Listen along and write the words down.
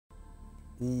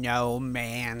No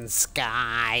Man's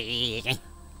Sky.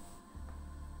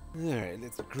 Alright,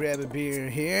 let's grab a beer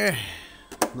here.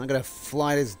 I'm not gonna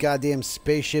fly this goddamn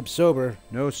spaceship sober.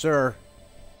 No, sir.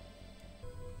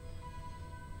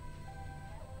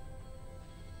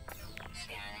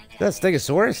 That's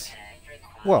Stegosaurus?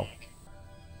 Whoa.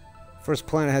 First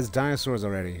planet has dinosaurs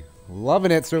already.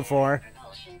 Loving it so far.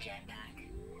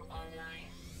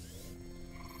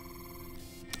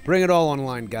 Bring it all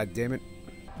online, goddammit.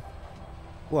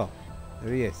 Whoa,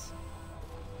 there he is.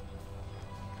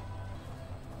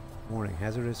 Warning,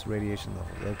 hazardous radiation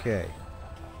level. Okay.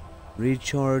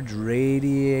 Recharge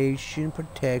radiation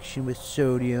protection with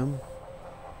sodium.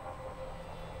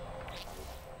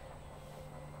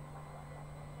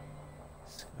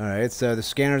 Alright, so the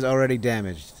scanner's already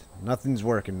damaged. Nothing's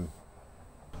working.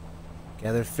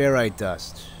 Gather ferrite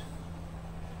dust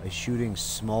by shooting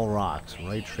small rocks.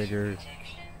 Right trigger.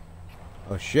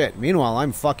 Oh shit. Meanwhile,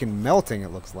 I'm fucking melting, it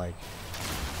looks like.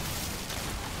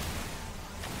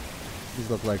 These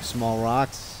look like small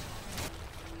rocks.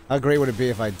 How great would it be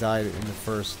if I died in the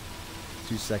first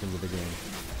 2 seconds of the game?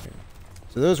 Okay.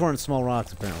 So those weren't small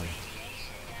rocks, apparently.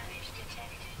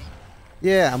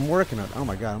 Yeah, I'm working on it. Oh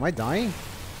my god, am I dying?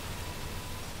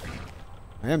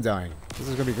 I am dying. This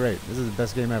is gonna be great. This is the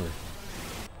best game ever.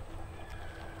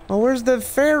 Oh, where's the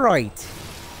ferrite?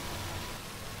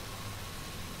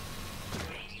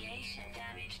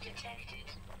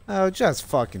 Oh, just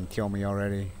fucking kill me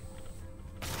already.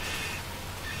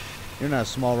 You're not a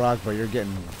small rock, but you're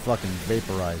getting fucking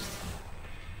vaporized.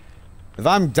 If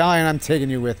I'm dying, I'm taking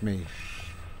you with me.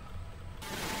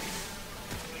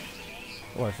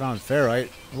 Oh, I found ferrite.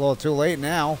 A little too late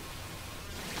now.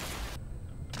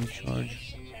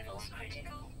 Recharge.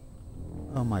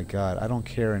 Oh my god, I don't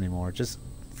care anymore. Just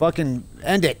fucking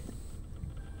end it.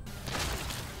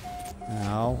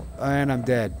 No, and I'm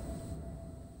dead.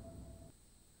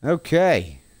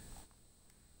 Okay.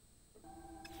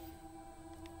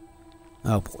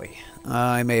 Oh boy.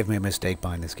 I may have made a mistake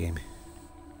buying this game.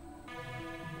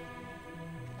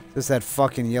 Is this that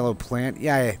fucking yellow plant?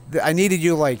 Yeah, I needed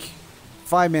you like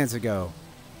 5 minutes ago.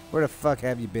 Where the fuck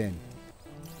have you been?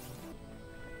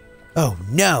 Oh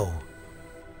no!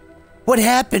 What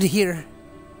happened here?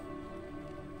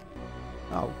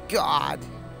 Oh god!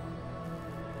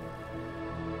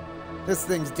 This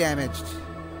thing's damaged.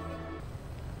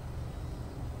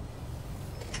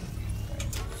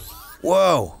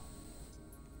 Whoa!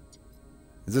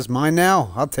 Is this mine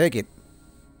now? I'll take it.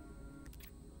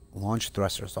 Launch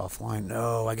thrusters offline.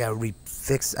 No, I gotta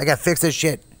fix this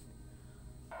shit.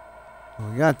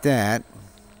 Well, we got that.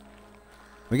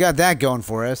 We got that going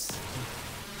for us.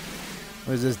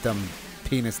 What is this dumb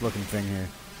penis looking thing here?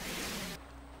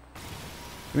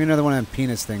 Give me another one of them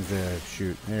penis things to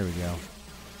shoot. There we go.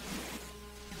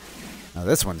 Now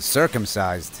this one's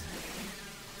circumcised.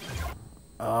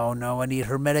 Oh no, I need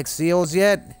hermetic seals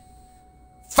yet?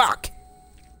 Fuck!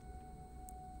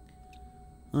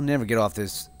 I'll never get off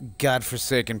this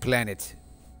godforsaken planet.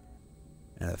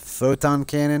 A photon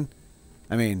cannon?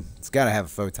 I mean, it's gotta have a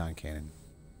photon cannon.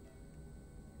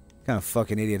 What kind of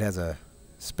fucking idiot has a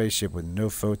spaceship with no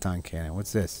photon cannon?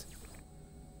 What's this?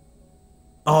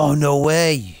 Oh, no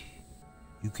way!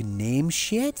 You can name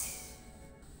shit?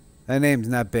 That name's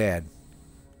not bad.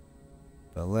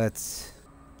 But let's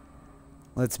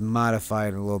modify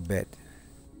it a little bit.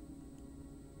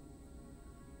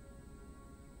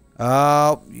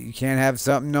 Oh, you can't have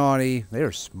something naughty.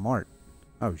 They're smart.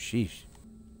 Oh, sheesh.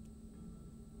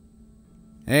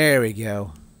 There we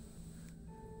go.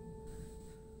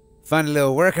 Fun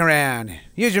little workaround.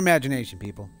 Use your imagination,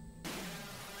 people.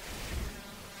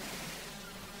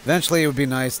 Eventually, it would be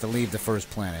nice to leave the first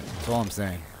planet. That's all I'm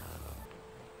saying.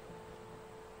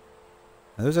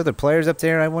 Are those other players up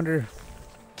there, I wonder?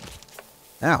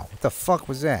 Ow, what the fuck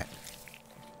was that?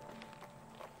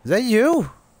 Is that you?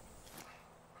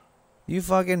 You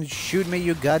fucking shoot me,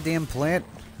 you goddamn plant?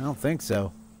 I don't think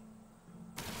so.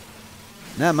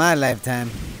 Not my lifetime.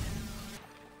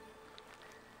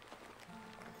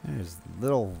 There's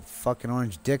little fucking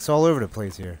orange dicks all over the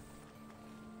place here.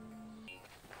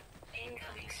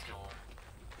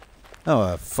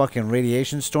 Oh, a fucking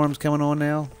radiation storm's coming on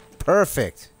now?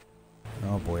 Perfect!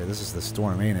 Oh boy, this is the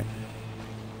storm, ain't it?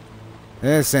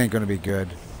 This ain't gonna be good.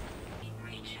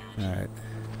 Alright.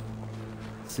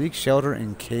 Seek shelter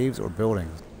in caves or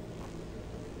buildings.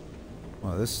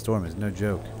 Wow, this storm is no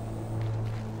joke.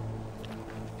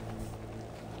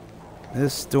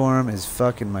 This storm is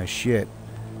fucking my shit.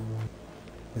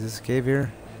 Is this a cave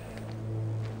here?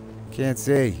 Can't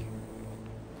see.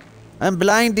 I'm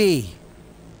blindy!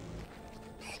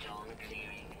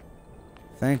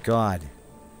 Thank God.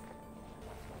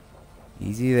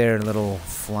 Easy there, little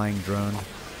flying drone.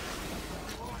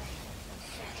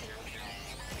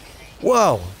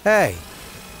 Whoa! Hey!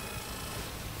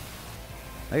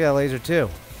 I got a laser too.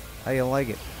 How you like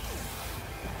it?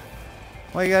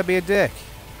 Why you gotta be a dick?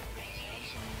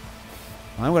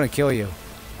 I'm gonna kill you.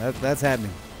 That's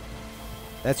happening.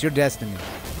 That's your destiny.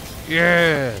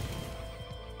 Yeah!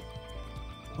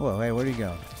 Whoa, hey, where'd he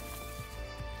go?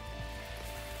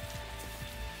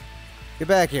 Get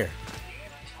back here.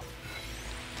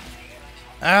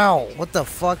 Ow! What the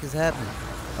fuck is happening?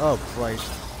 Oh,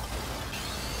 Christ.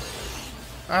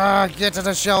 Ah, get to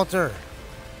the shelter!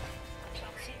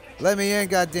 Let me in,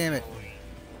 goddammit.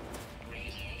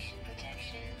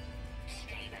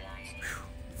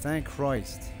 Thank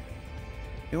Christ.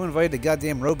 Who invited the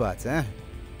goddamn robots, huh?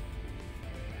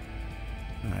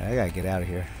 Alright, I gotta get out of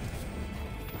here.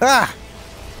 Ah!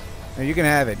 No, you can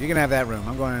have it. You can have that room.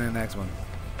 I'm going in the next one.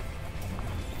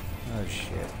 Oh,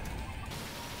 shit.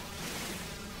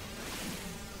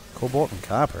 Cobalt and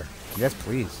copper. Yes,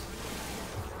 please.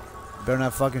 You better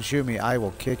not fucking shoot me. I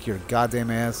will kick your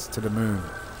goddamn ass to the moon.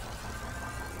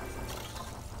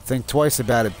 Think twice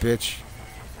about it, bitch.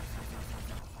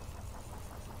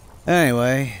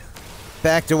 Anyway,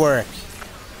 back to work.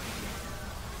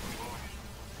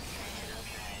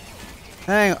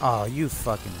 Hang on. Oh, you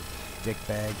fucking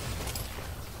dickbag.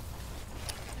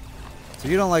 So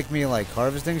you don't like me, like,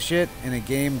 harvesting shit in a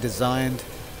game designed...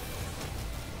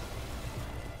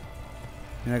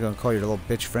 You're not gonna call your little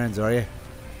bitch friends, are you?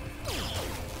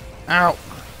 Ow!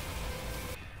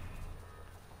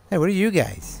 Hey, what are you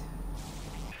guys?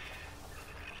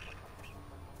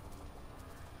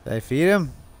 Did I feed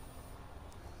him?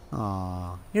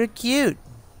 Aw, you're cute.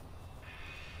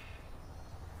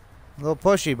 A little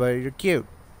pushy, but you're cute.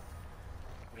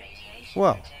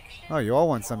 Whoa. Oh, you all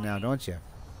want some now, don't you?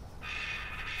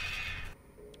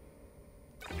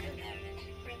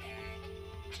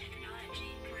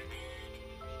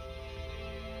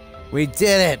 We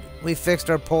did it! We fixed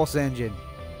our pulse engine.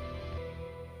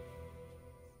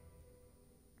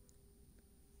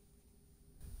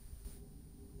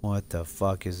 What the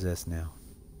fuck is this now?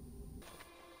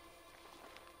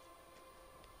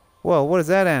 Whoa, what is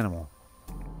that animal?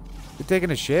 You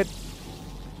taking a shit?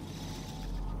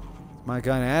 My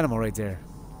kind of animal right there.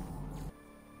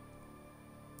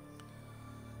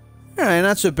 Alright,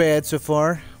 not so bad so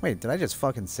far. Wait, did I just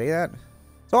fucking say that?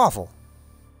 It's awful.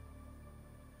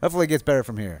 Hopefully it gets better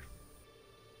from here.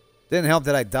 Didn't help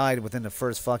that I died within the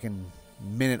first fucking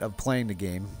minute of playing the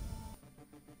game.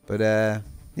 But,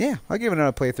 yeah, I'll give it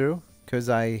another playthrough. Because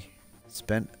I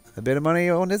spent a bit of money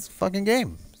on this fucking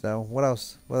game. So, what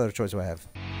else? What other choice do I have?